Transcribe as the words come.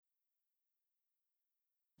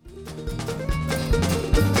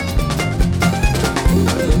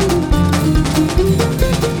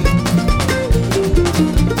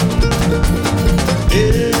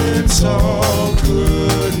It's all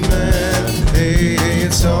good, man. Hey,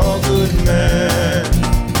 it's all good, man.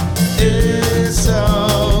 It's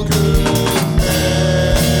all good,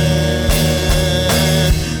 man.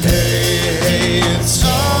 Hey, it's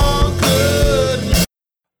all good, man.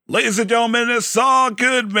 Ladies and gentlemen, it's all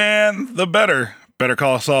good, man. The Better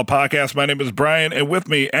Call Saul podcast. My name is Brian, and with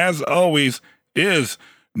me, as always, is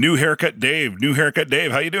New Haircut Dave. New Haircut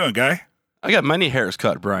Dave, how you doing, guy? I got many hairs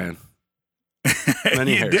cut, Brian.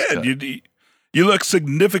 You did. You look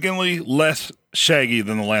significantly less shaggy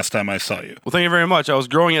than the last time I saw you. Well, thank you very much. I was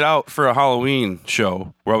growing it out for a Halloween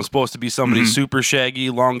show where I was supposed to be somebody super shaggy,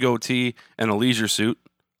 long goatee, and a leisure suit,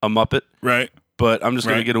 a Muppet. Right. But I'm just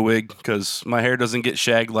going to get a wig because my hair doesn't get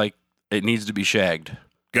shagged like it needs to be shagged.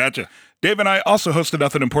 Gotcha. Dave and I also host a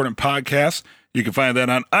Nothing Important podcast. You can find that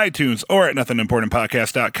on iTunes or at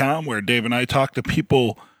nothingimportantpodcast.com, where Dave and I talk to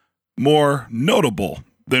people more notable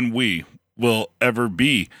than we will ever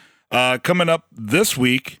be. Coming up this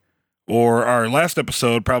week, or our last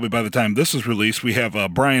episode, probably by the time this is released, we have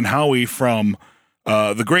Brian Howie from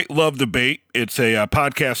The Great Love Debate. It's a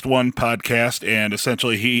Podcast One podcast, and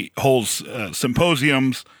essentially he holds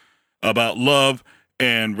symposiums about love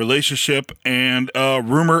and relationship, and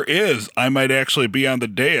rumor is I might actually be on the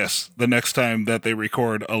dais the next time that they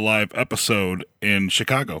record a live episode in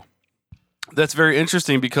Chicago. That's very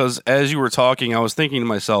interesting because as you were talking, I was thinking to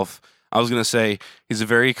myself, I was going to say he's a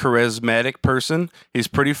very charismatic person. He's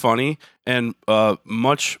pretty funny and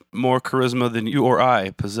much more charisma than you or I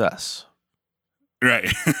possess. Right.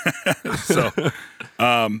 So,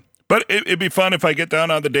 but it'd be fun if I get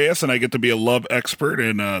down on the dais and I get to be a love expert,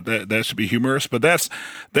 and that should be humorous. But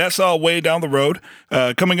that's all way down the road.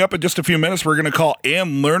 Coming up in just a few minutes, we're going to call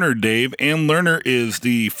Ann Lerner, Dave. Ann Lerner is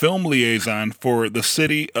the film liaison for the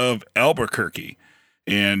city of Albuquerque.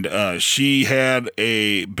 And she had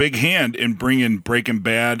a big hand in bringing Breaking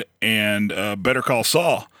Bad and Better Call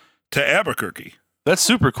Saul to Albuquerque. That's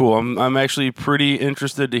super cool. I'm actually pretty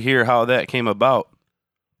interested to hear how that came about.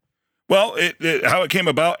 Well, how it came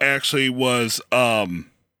about actually was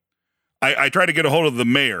I tried to get a hold of the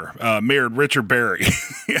mayor, Mayor Richard Berry.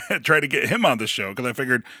 I tried to get him on the show because I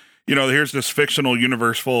figured, here's this fictional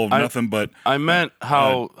universe full of nothing but... I meant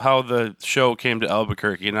how the show came to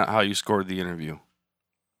Albuquerque, not how you scored the interview.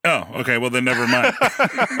 Oh, okay. Well, then never mind.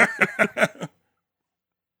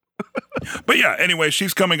 But yeah, anyway,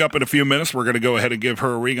 she's coming up in a few minutes. We're going to go ahead and give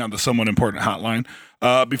her a ring on the Someone Important hotline.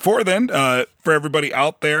 Before then, for everybody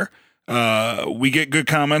out there, we get good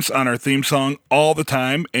comments on our theme song all the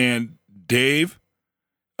time. And Dave,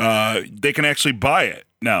 they can actually buy it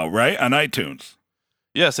now, right? On iTunes.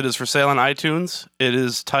 Yes, it is for sale on iTunes. It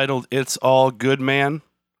is titled It's All Good, Man.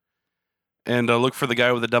 And look for the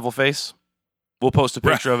guy with the devil face. We'll post a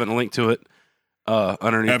picture of it and a link to it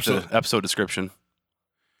underneath the episode description.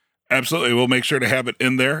 Absolutely. We'll make sure to have it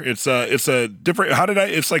in there. It's a different,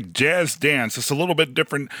 it's like jazz dance. It's a little bit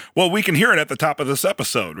different. Well, we can hear it at the top of this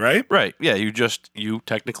episode, right? Right. Yeah. You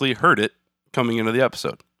technically heard it coming into the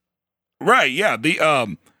episode. Right. Yeah.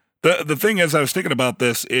 The thing is, I was thinking about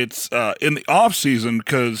this. It's in the off season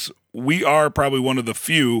because we are probably one of the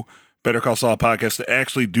few Better Call Saul podcasts to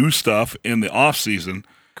actually do stuff in the off season.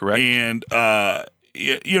 Correct. And,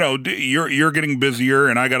 you're getting busier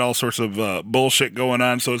and I got all sorts of bullshit going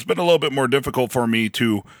on. So it's been a little bit more difficult for me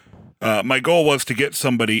to, my goal was to get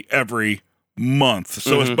somebody every month.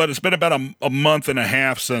 So it's been about a month and a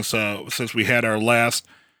half since we had our last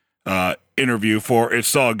interview for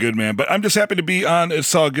It's All Good, Man. But I'm just happy to be on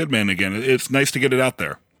It's All Good, Man again. It's nice to get it out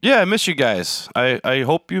there. Yeah, I miss you guys. I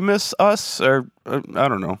hope you miss us, or I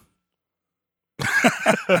don't know.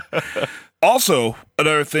 Also,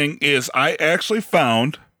 another thing is I actually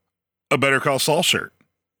found a Better Call Saul shirt.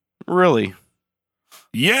 Really?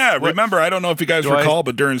 Yeah, remember, I don't know if you guys recall,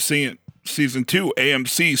 but during season 2,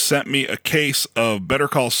 AMC sent me a case of Better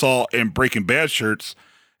Call Saul and Breaking Bad shirts,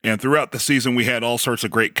 and throughout the season we had all sorts of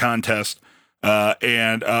great contests.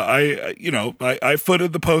 And I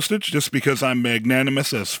footed the postage just because I'm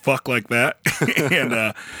magnanimous as fuck like that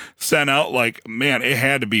and sent out it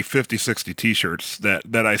had to be 50, 60 t-shirts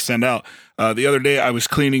that I sent out. The other day I was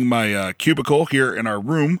cleaning my cubicle here in our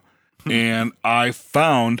room and I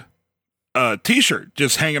found a t-shirt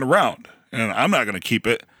just hanging around and I'm not going to keep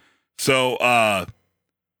it. So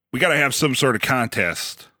we got to have some sort of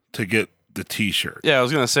contest to get the t-shirt. Yeah, I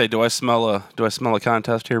was going to say, do I smell a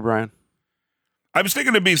contest here, Brian? I was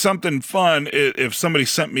thinking it'd be something fun if somebody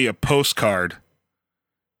sent me a postcard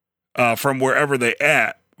from wherever they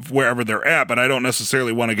at wherever they're at, but I don't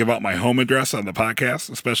necessarily want to give out my home address on the podcast,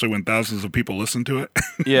 especially when thousands of people listen to it.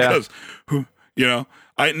 Yeah. Because,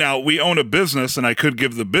 now we own a business and I could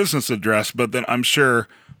give the business address, but then I'm sure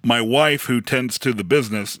my wife who tends to the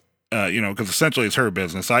business, because essentially it's her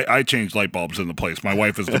business. I change light bulbs in the place. My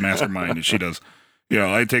wife is the mastermind and she does,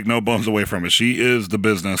 I take no bones away from it. She is the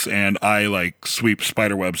business and I sweep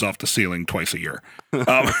spider webs off the ceiling twice a year.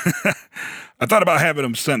 I thought about having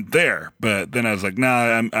them sent there, but then I was like,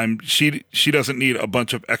 nah, she doesn't need a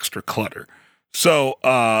bunch of extra clutter. So,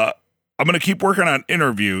 I'm going to keep working on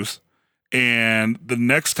interviews. And the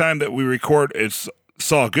next time that we record, it's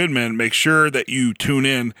Saul Goodman. Make sure that you tune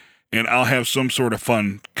in, and I'll have some sort of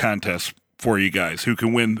fun contest for you guys who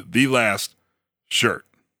can win the last shirt.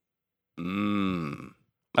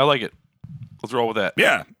 I like it. Let's roll with that.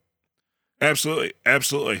 Yeah, absolutely.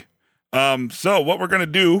 So what we're going to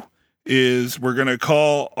do is we're going to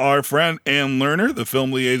call our friend Ann Lerner, the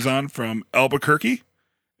film liaison from Albuquerque,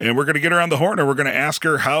 and we're going to get her on the horn, and we're going to ask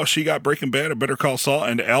her how she got Breaking Bad or Better Call Saul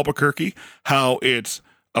into Albuquerque, how it's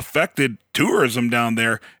affected tourism down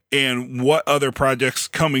there, and what other projects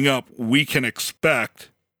coming up we can expect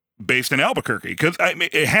based in Albuquerque. Because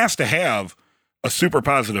it has to have a super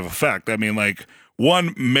positive effect.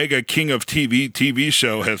 One mega King of TV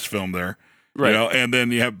show has filmed there, right? And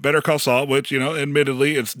then you have Better Call Saul, which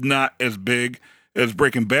admittedly it's not as big as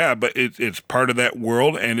Breaking Bad, but it's part of that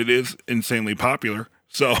world, and it is insanely popular.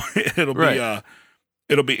 So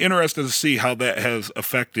it'll be interesting to see how that has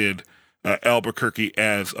affected Albuquerque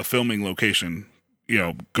as a filming location,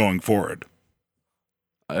 going forward.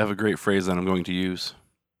 I have a great phrase that I'm going to use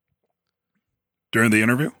during the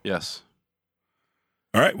interview. Yes.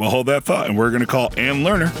 All right, we'll hold that thought, and we're going to call Ann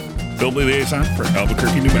Lerner, film liaison for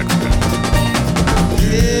Albuquerque, New Mexico.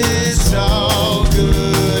 It's all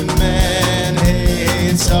good, man. Hey,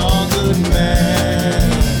 it's all good,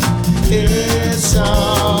 man. It's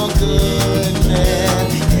all good,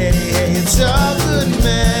 man. Hey, it's all good,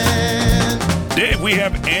 man. Dave, we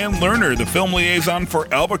have Ann Lerner, the film liaison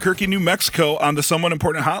for Albuquerque, New Mexico, on the Somewhat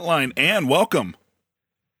Important Hotline. Ann, welcome.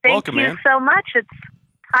 Thank you so much.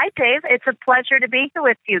 Hi, Dave. It's a pleasure to be here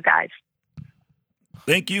with you guys.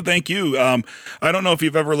 Thank you. I don't know if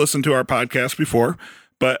you've ever listened to our podcast before,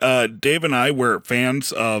 but Dave and I were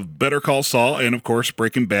fans of Better Call Saul and, of course,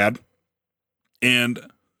 Breaking Bad. And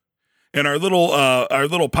in our little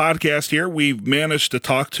podcast here, we've managed to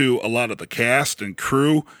talk to a lot of the cast and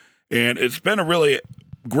crew, and it's been a really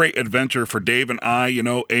great adventure for Dave and I.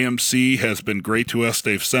 AMC has been great to us.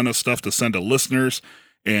 They've sent us stuff to send to listeners.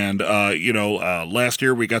 And, last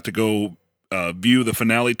year we got to go view the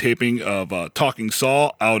finale taping of Talking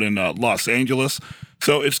Saul out in Los Angeles.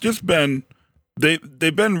 So it's just been,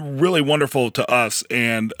 they've been really wonderful to us.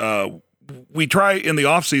 And we try in the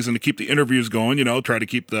off season to keep the interviews going, try to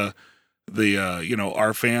keep the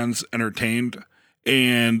our fans entertained.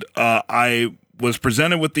 And I was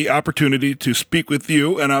presented with the opportunity to speak with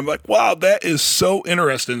you. And I'm like, wow, that is so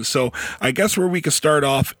interesting. So I guess where we could start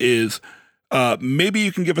off is, maybe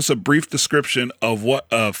you can give us a brief description of what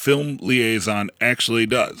a film liaison actually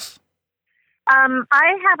does.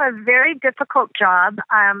 I have a very difficult job.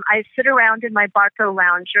 I sit around in my Barco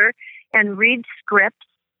Lounger and read scripts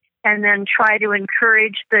and then try to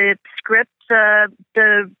encourage the script,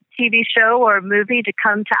 the TV show or movie to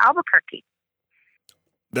come to Albuquerque.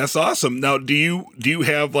 That's awesome. Now, do you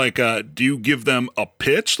have do you give them a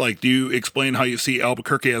pitch? Do you explain how you see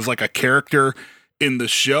Albuquerque as a character in the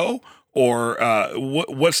show? Or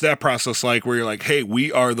what's that process like where you're like, hey,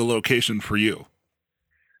 we are the location for you?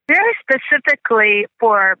 Very specifically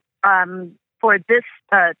for this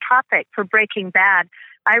topic, for Breaking Bad,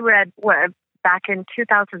 I read back in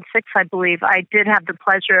 2006, I believe, I did have the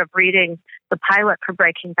pleasure of reading the pilot for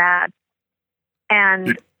Breaking Bad.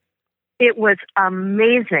 And it was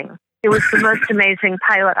amazing. It was the most amazing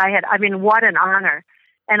pilot I had. I mean, what an honor.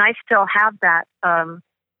 And I still have that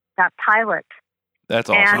pilot. That's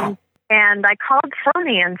awesome. And I called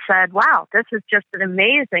Sony and said, wow, this is just an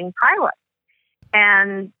amazing pilot.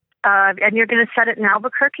 And you're going to set it in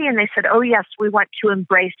Albuquerque? And they said, oh, yes, we want to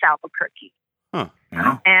embrace Albuquerque. Huh.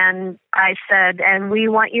 Yeah. And I said, and we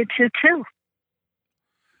want you to, too.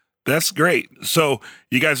 That's great. So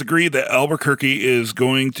you guys agree that Albuquerque is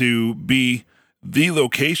going to be the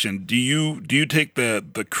location. Do you take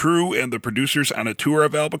the crew and the producers on a tour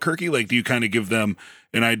of Albuquerque? Do you kind of give them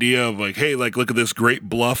an idea of hey, look at this great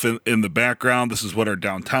bluff in the background. This is what our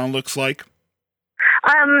downtown looks like.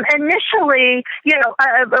 Initially,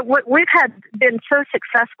 we've been so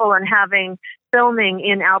successful in having filming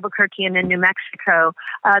in Albuquerque and in New Mexico.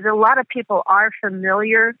 A lot of people are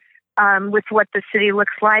familiar with what the city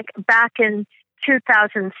looks like. Back in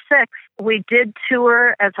 2006, we did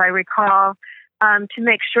tour, as I recall, to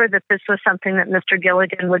make sure that this was something that Mr.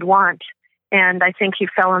 Gilligan would want. And I think he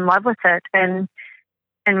fell in love with it and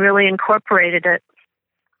really incorporated it.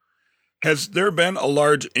 Has there been a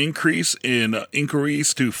large increase in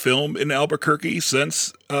inquiries to film in Albuquerque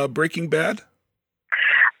since Breaking Bad?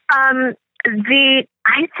 I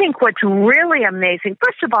think what's really amazing,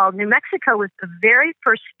 first of all, New Mexico was the very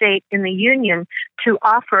first state in the union to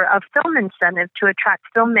offer a film incentive to attract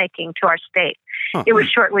filmmaking to our state. Huh. It was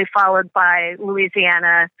shortly followed by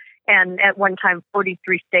Louisiana, and at one time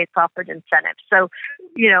 43 states offered incentives. So,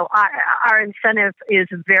 our incentive is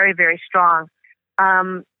very, very strong.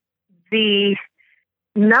 The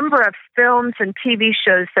number of films and TV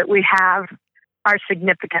shows that we have are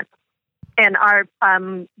significant. And our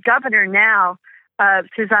governor now,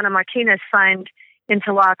 Susana Martinez, signed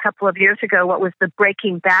into law a couple of years ago what was the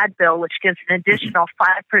Breaking Bad bill, which gives an additional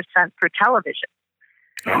 5% for television.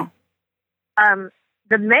 Oh.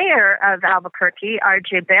 The mayor of Albuquerque,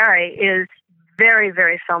 R.J. Berry, is very,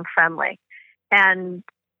 very film-friendly. And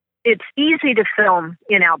it's easy to film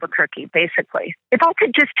in Albuquerque, basically. If I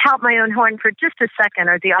could just tout my own horn for just a second,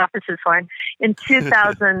 or the office's horn, in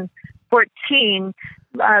 2014,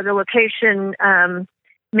 the Location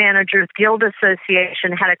Managers Guild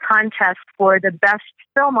Association had a contest for the best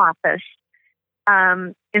film office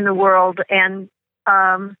in the world, and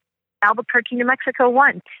Albuquerque, New Mexico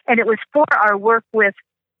won. And it was for our work with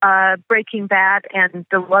Breaking Bad and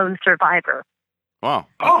The Lone Survivor. Wow.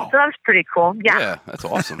 Oh, so that was pretty cool. Yeah, that's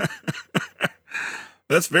awesome.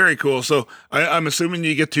 That's very cool. So I'm assuming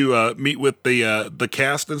you get to meet with the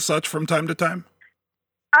cast and such from time to time?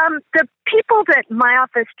 The people that my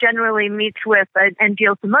office generally meets with and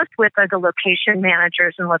deals the most with are the location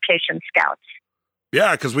managers and location scouts.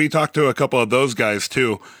 Yeah, because we talked to a couple of those guys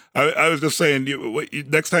too. I was just saying,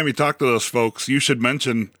 next time you talk to those folks, you should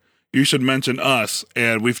mention us,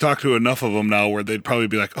 and we've talked to enough of them now where they'd probably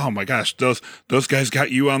be like, "Oh my gosh, those guys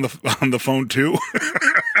got you on the phone too."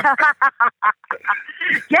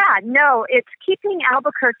 Yeah, no, it's keeping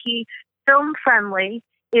Albuquerque film friendly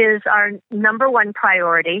is our number one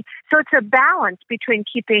priority. So it's a balance between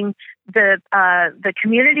keeping the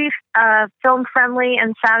community film friendly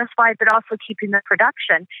and satisfied, but also keeping the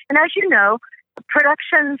production. And as you know,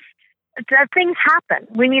 productions, things happen.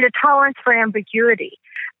 We need a tolerance for ambiguity.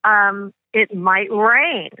 It might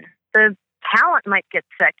rain. The talent might get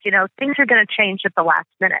sick. Things are going to change at the last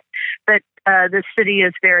minute. But the city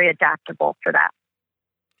is very adaptable for that.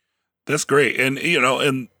 That's great. And,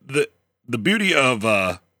 and the beauty of,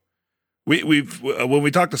 we've when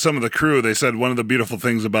we talked to some of the crew, they said one of the beautiful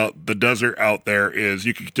things about the desert out there is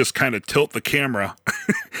you could just kind of tilt the camera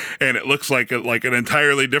and it looks like an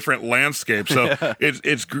entirely different landscape. So yeah.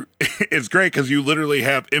 it's great because you literally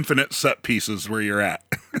have infinite set pieces where you're at.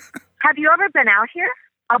 Have you ever been out here?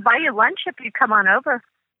 I'll buy you lunch if you come on over.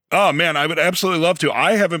 Oh man, I would absolutely love to.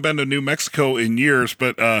 I haven't been to New Mexico in years,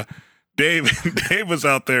 but Dave was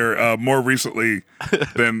out there more recently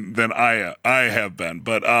than I have been.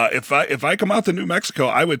 But if I come out to New Mexico,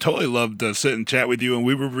 I would totally love to sit and chat with you, and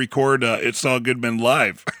we would record It's All Good Men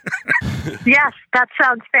live. Yes, that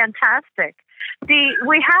sounds fantastic.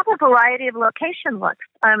 We have a variety of location looks,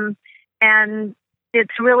 and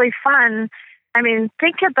it's really fun. I mean,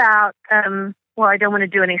 think about well, I don't want to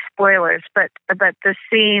do any spoilers, but the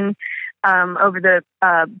scene over the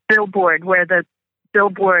billboard where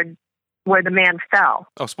the man fell.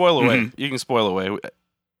 Oh, spoil away. Mm-hmm. You can spoil away.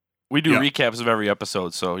 We do recaps of every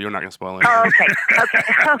episode, so you're not going to spoil anything. Oh,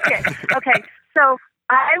 okay. So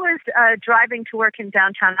I was driving to work in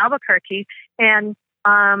downtown Albuquerque, and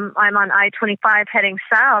I'm on I-25 heading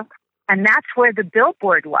south, and that's where the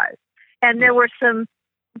billboard was. And there were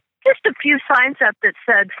just a few signs up that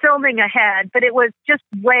said filming ahead, but it was just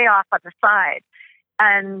way off on the side.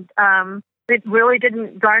 And it really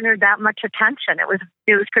didn't garner that much attention. It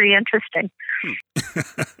was pretty interesting.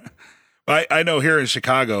 I know here in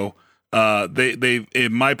Chicago, they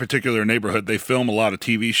in my particular neighborhood, they film a lot of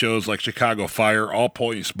TV shows like Chicago Fire, All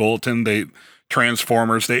Police Bulletin,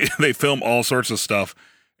 Transformers, they film all sorts of stuff.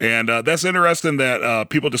 And that's interesting that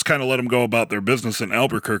people just kind of let them go about their business in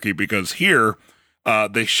Albuquerque, because here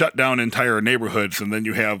they shut down entire neighborhoods, and then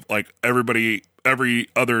you have like every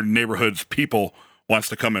other neighborhood's people wants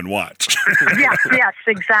to come and watch. Yes,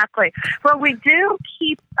 exactly. Well, we do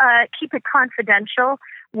keep it confidential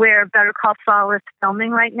where Better Call Saul is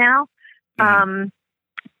filming right now. Mm-hmm.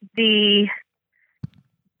 The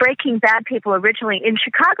Breaking Bad people originally in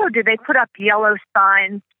Chicago, did they put up yellow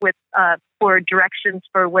signs with for directions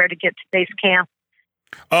for where to get to base camp?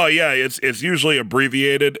 Oh yeah, it's usually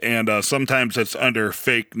abbreviated, and sometimes it's under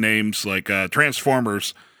fake names. Like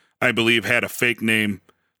Transformers, I believe, had a fake name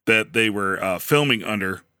that they were filming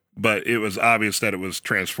under, but it was obvious that it was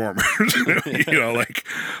Transformers.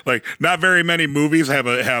 like not very many movies have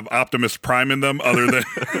Optimus Prime in them, other than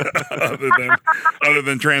other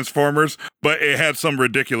than Transformers, but it had some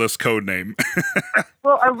ridiculous code name.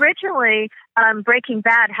 Well, originally, Breaking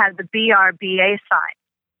Bad had the BRBA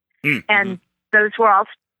sign, and those were all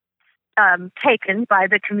taken by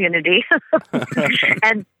the community,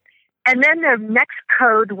 and then the next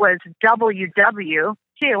code was WW.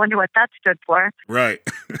 Gee, I wonder what that stood for. Right.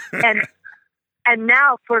 and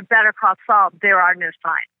now for Better Call Saul, there are no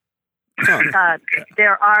signs.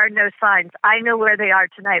 There are no signs. I know where they are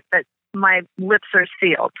tonight, but my lips are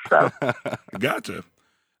sealed. So, gotcha.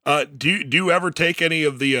 Do you ever take any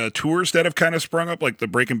of the tours that have kind of sprung up, like the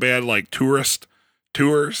Breaking Bad, like tourist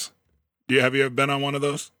tours? Have you ever been on one of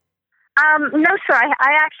those? No, sir.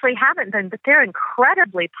 I actually haven't been, but they're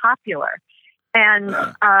incredibly popular and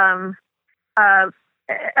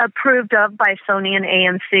approved of by Sony and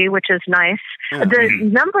AMC, which is nice. The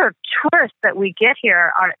number of tourists that we get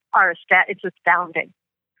here it's astounding.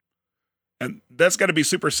 And that's got to be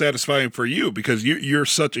super satisfying for you because you're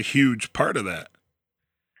such a huge part of that.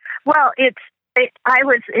 Well, I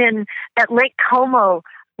was at Lake Como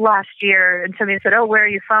last year, and somebody said, "Oh, where are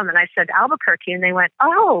you from?" And I said, "Albuquerque," and they went,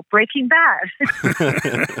 "Oh, Breaking Bad."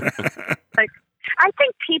 Like, I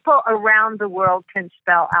think people around the world can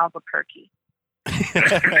spell Albuquerque.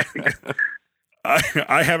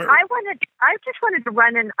 I haven't. I just wanted to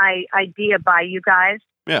run an idea by you guys.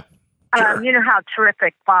 Yeah. Sure. You know how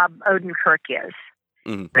terrific Bob Odenkirk is,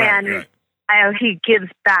 and he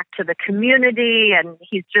gives back to the community, and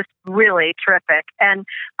he's just really terrific. And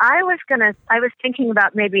I was thinking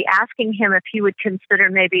about maybe asking him if he would consider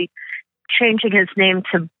maybe changing his name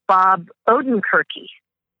to Bob Odenkirky.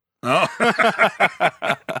 Oh,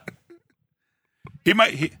 he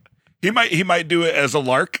might do it as a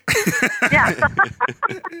lark. Yeah.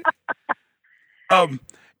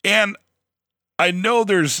 And I know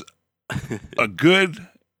there's a good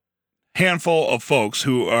handful of folks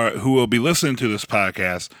who will be listening to this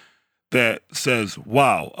podcast that says,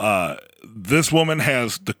 "Wow, this woman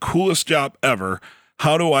has the coolest job ever.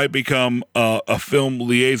 How do I become a film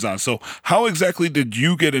liaison?" So how exactly did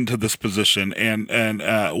you get into this position, and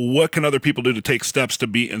what can other people do to take steps to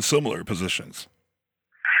be in similar positions?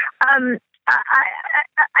 I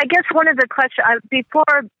guess one of the questions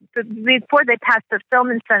before they passed the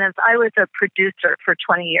film incentives, I was a producer for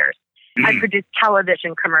 20 years. I produced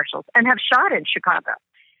television commercials and have shot in Chicago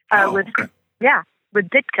with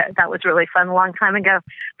Ditka. That was really fun a long time ago.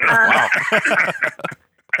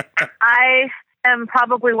 I am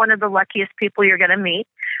probably one of the luckiest people you're going to meet.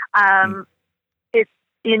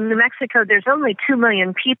 In New Mexico, there's only 2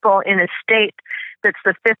 million people in a state that's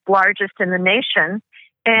the 5th largest in the nation.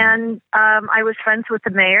 And I was friends with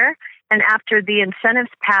the mayor. And after the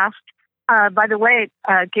incentives passed, by the way,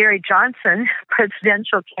 Gary Johnson,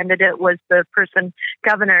 presidential candidate, was the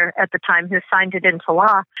governor at the time who signed it into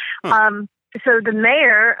law. So the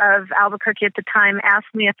mayor of Albuquerque at the time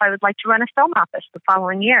asked me if I would like to run a film office the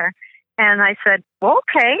following year. And I said, well,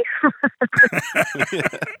 okay.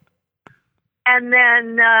 And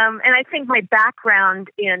then, and I think my background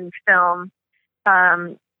in film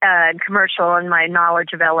and commercial and my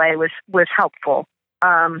knowledge of LA was helpful.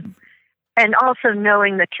 And also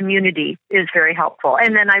knowing the community is very helpful.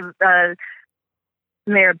 And then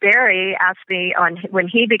Mayor Barry asked me when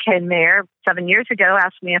he became mayor 7 years ago,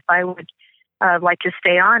 asked me if I would like to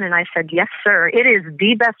stay on. And I said, yes, sir. It is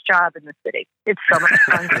the best job in the city. It's so much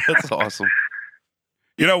fun. That's awesome.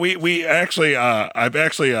 You know, we actually, I've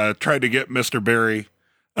actually tried to get Mr. Barry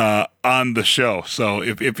on the show. So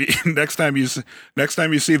if next time you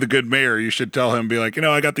see the good mayor, you should tell him, be like, you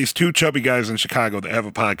know, I got these 2 chubby guys in Chicago that have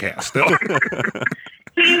a podcast.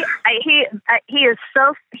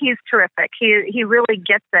 He's terrific. He really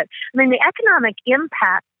gets it. I mean, the economic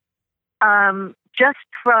impact, just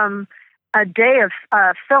from a day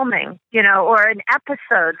of filming, you know, or an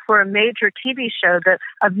episode for a major TV show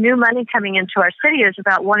of new money coming into our city is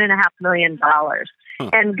about $1.5 million.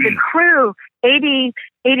 And the crew,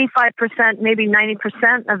 85%, maybe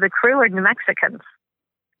 90% of the crew are New Mexicans.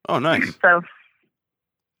 Oh, nice. So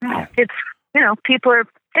it's, you know, people are,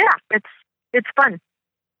 it's fun.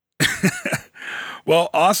 Well,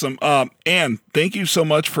 awesome. Ann, thank you so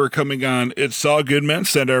much for coming on It's Saul Goodman.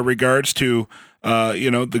 Send our regards to,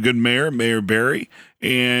 the good Mayor Barry.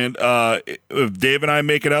 And if Dave and I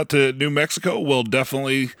make it out to New Mexico, we'll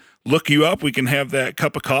definitely look you up. We can have that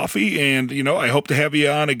cup of coffee, and I hope to have you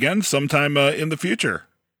on again sometime in the future.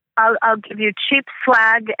 I'll give you cheap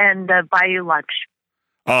swag and buy you lunch.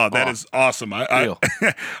 Oh, that is awesome.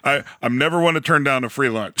 I'm never one to turn down a free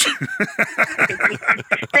lunch.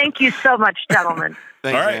 Thank you so much, gentlemen.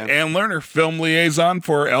 Thanks, all right, Ann Lerner, film liaison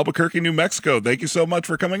for Albuquerque, New Mexico. Thank you so much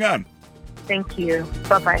for coming on. Thank you.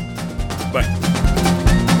 Bye-bye. Bye.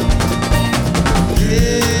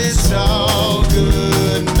 It's all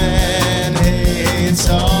good, man. Hey, it's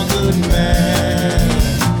all good, man.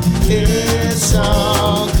 It's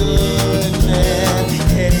all good, man.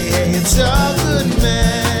 Hey, it's all good,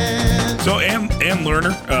 man. So, Ann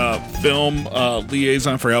Lerner, film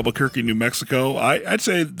liaison for Albuquerque, New Mexico. I'd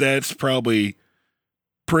say that's probably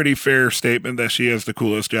pretty fair statement that she has the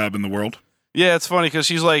coolest job in the world. Yeah, it's funny because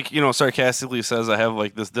she's like, sarcastically says I have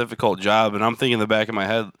like this difficult job, and I'm thinking in the back of my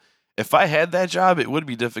head, if I had that job, it would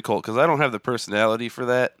be difficult because I don't have the personality for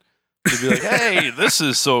that to be like, hey, this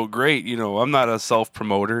is so great. I'm not a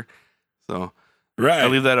self-promoter, so right. I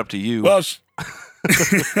leave that up to you. Well,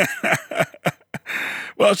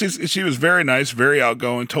 well, she was very nice, very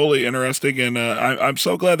outgoing, totally interesting, and I'm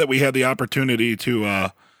so glad that we had the opportunity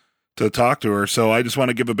to talk to her. So I just want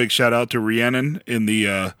to give a big shout out to Rhiannon in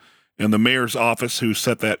the mayor's office who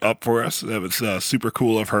set that up for us. That was super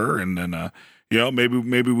cool of her, and then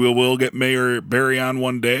maybe we'll get Mayor Barry on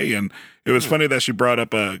one day. And it was funny that she brought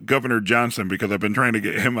up Governor Johnson because I've been trying to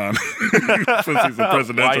get him on since he's a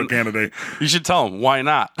presidential candidate. You should tell him why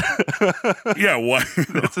not. Yeah, why?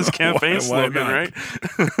 That's his campaign slogan, right?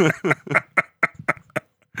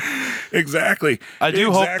 Exactly. I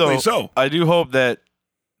do hope that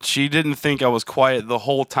she didn't think I was quiet the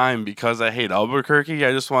whole time because I hate Albuquerque.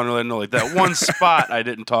 I just want to let her know, like, that one spot I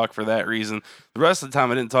didn't talk for that reason. The rest of the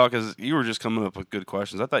time I didn't talk because you were just coming up with good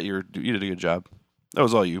questions. I thought you did a good job. That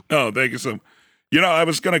was all you. Oh, thank you so much. I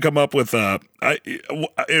was going to come up with,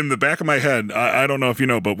 in the back of my head, I don't know if you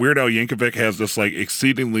know, but Weird Al Yankovic has this, like,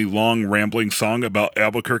 exceedingly long, rambling song about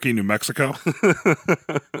Albuquerque, New Mexico.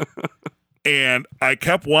 And I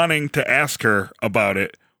kept wanting to ask her about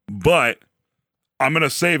it, but I'm going to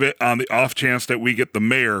save it on the off chance that we get the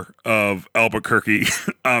mayor of Albuquerque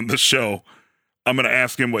on the show. I'm going to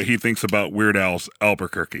ask him what he thinks about Weird Al's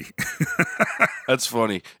Albuquerque. That's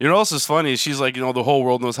funny. You know what else is funny? She's like, the whole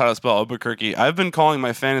world knows how to spell Albuquerque. I've been calling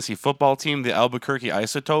my fantasy football team the Albuquerque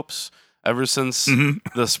Isotopes ever since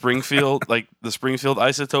the Springfield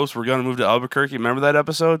Isotopes were going to move to Albuquerque. Remember that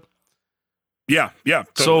episode? Yeah.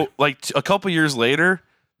 Totally. So, a couple years later,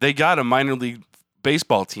 they got a minor league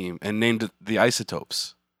baseball team and named it the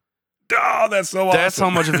Isotopes. Oh, that's so awesome. That's how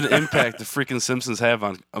much of an impact the freaking Simpsons have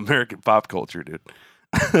on American pop culture, dude.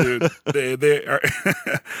 Dude, they are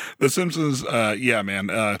the Simpsons. Yeah,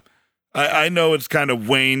 man. I know it's kind of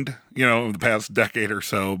waned, the past decade or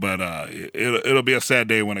so, but it'll be a sad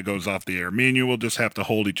day when it goes off the air. Me and you will just have to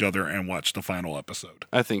hold each other and watch the final episode.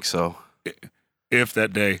 I think so. If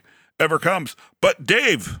that day ever comes. But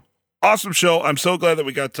Dave, awesome show. I'm so glad that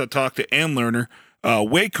we got to talk to Ann Lerner.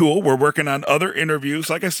 Way cool. We're working on other interviews.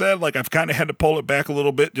 Like I said, I've kind of had to pull it back a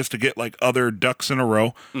little bit just to get other ducks in a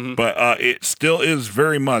row. Mm-hmm. But it still is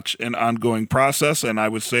very much an ongoing process. And I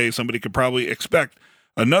would say somebody could probably expect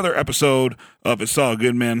another episode of It's All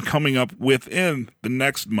Good, Man coming up within the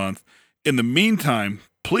next month. In the meantime,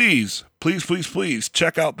 please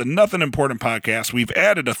check out the Nothing Important podcast. We've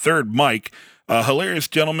added a third mic, a hilarious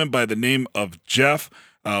gentleman by the name of Jeff.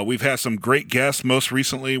 We've had some great guests. Most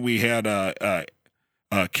recently, we had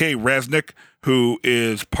Kay Resnick, who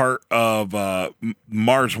is part of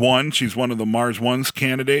Mars One. She's one of the Mars One's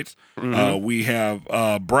candidates. Mm-hmm. We have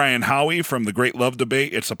Brian Howie from the Great Love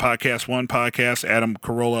Debate. It's a Podcast One podcast, Adam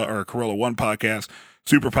Carolla or Carolla One podcast,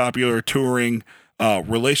 super popular touring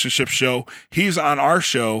relationship show. He's on our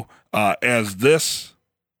show as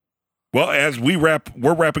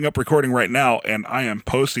we're wrapping up recording right now, and I am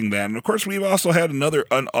posting that. And of course, we've also had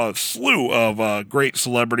a slew of great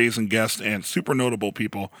celebrities and guests and super notable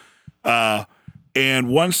people. And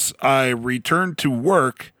once I return to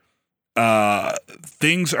work,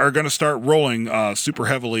 things are going to start rolling super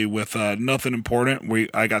heavily with Nothing Important.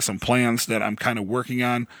 I got some plans that I'm kind of working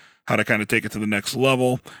on, how to kind of take it to the next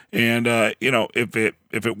level. And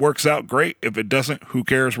if it works out, great. If it doesn't, who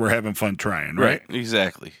cares? We're having fun trying, right?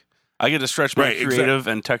 Exactly. I get to stretch my creative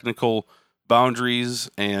and technical boundaries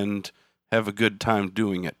and have a good time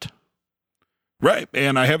doing it. Right.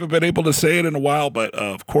 And I haven't been able to say it in a while, but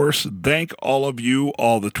of course, thank all of you,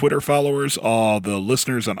 all the Twitter followers, all the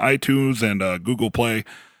listeners on iTunes and Google Play.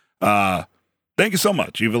 Thank you so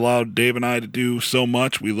much. You've allowed Dave and I to do so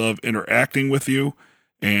much. We love interacting with you.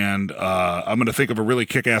 And I'm going to think of a really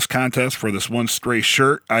kick-ass contest for this one stray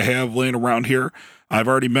shirt I have laying around here. I've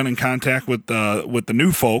already been in contact with the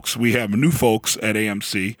new folks. We have new folks at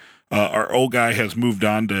AMC. Our old guy has moved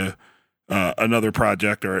on to another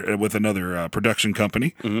project or with another production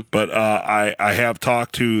company. Mm-hmm. But I have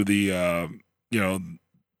talked to the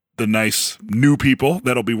nice new people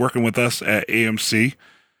that'll be working with us at AMC.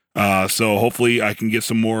 So hopefully I can get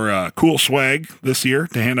some more cool swag this year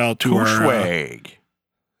to hand out to our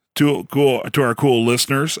cool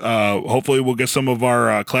listeners. Hopefully we'll get some of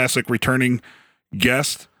our classic returning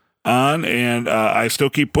guests on, and I still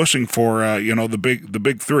keep pushing for the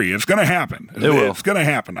big three. It's going to happen. It's going to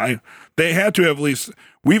happen. They had to have at least.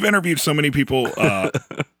 We've interviewed so many people.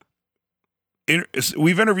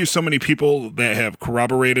 We've interviewed so many people that have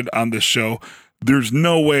corroborated on this show. There's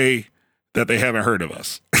no way that they haven't heard of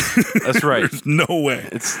us. That's right. There's no way.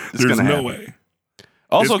 There's no way.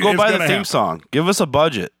 Also, go buy the theme song. Give us a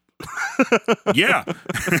budget. Yeah.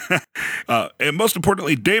 And most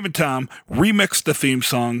importantly, Dave and Tom remixed the theme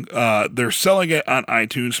song. They're selling it on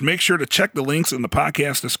iTunes. Make sure to check the links in the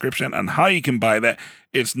podcast description on how you can buy that.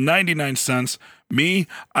 It's 99 cents. I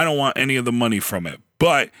don't want any of the money from it.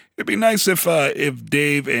 But it'd be nice if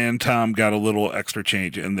Dave and Tom got a little extra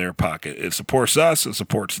change in their pocket. It supports us. It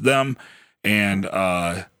supports them. And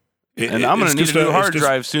I'm going to need a new hard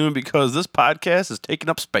drive soon because this podcast is taking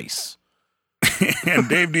up space. and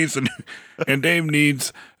Dave needs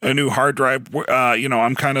a new hard drive.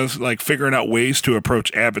 I'm kind of like figuring out ways to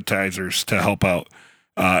approach advertisers to help out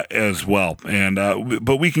as well. And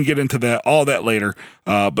but we can get into all that later.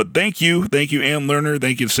 But thank you, Ann Lerner.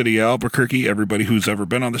 Thank you, City of Albuquerque. Everybody who's ever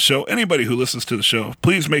been on the show, anybody who listens to the show,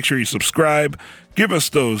 please make sure you subscribe. Give us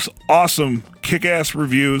those awesome kick-ass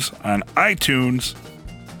reviews on iTunes.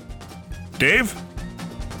 Dave?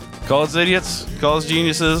 Call us idiots, call us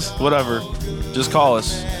geniuses, whatever. Just call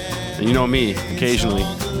us. And you know me, occasionally,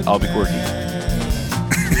 I'll be quirky.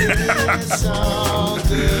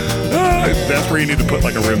 That's where you need to put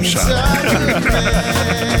like a rim shot.